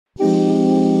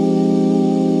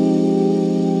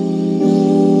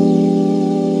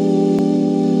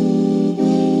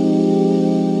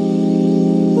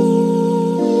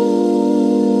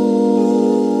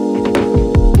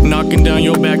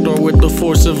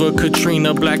force of a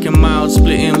Katrina, black and mild,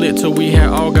 splitting lit till we had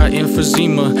all got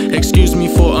emphysema. Excuse me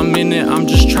for a minute, I'm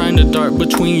just trying to dart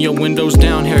between your windows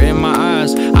down here in my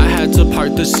eyes. I had to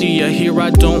part to see ya, here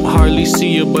I don't hardly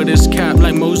see ya, but it's capped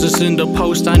like Moses in the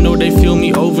post. I know they feel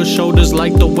me over shoulders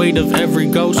like the weight of every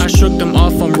ghost. I shook them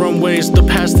off on runways, the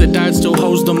past that died still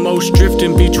holds the most.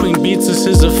 Drifting between beats, this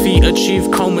is a feat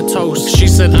achieved comatose. She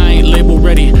said I ain't label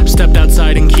ready, stepped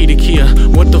outside in key to Kia.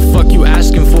 What the fuck you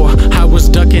asking for? I was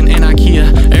ducking in IKEA,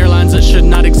 airlines that should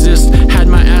not exist. Had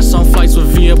my ass on flights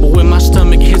with Via, but when my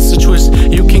stomach hits the twist,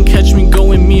 you can catch me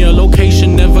going Mia.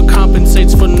 Location never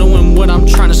compensates for knowing what I'm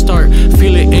trying to start.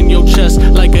 Feel it in your chest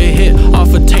like a hit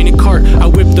off a tainted cart. I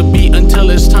whip the beat until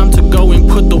it's time to go and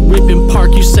put the whip in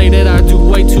park. You say that I do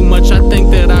way too much, I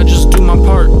think that I just do my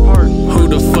part. Who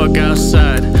the fuck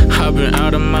outside? I've been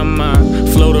out of my mind,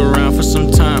 float around for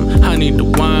some time, I need to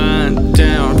wind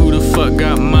down. Who the fuck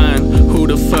got mine? Who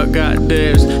the fuck got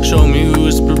theirs? Show me who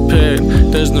is prepared,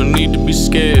 there's no need to be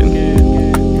scared.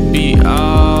 Be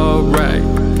alright,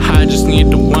 I just need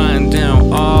to wind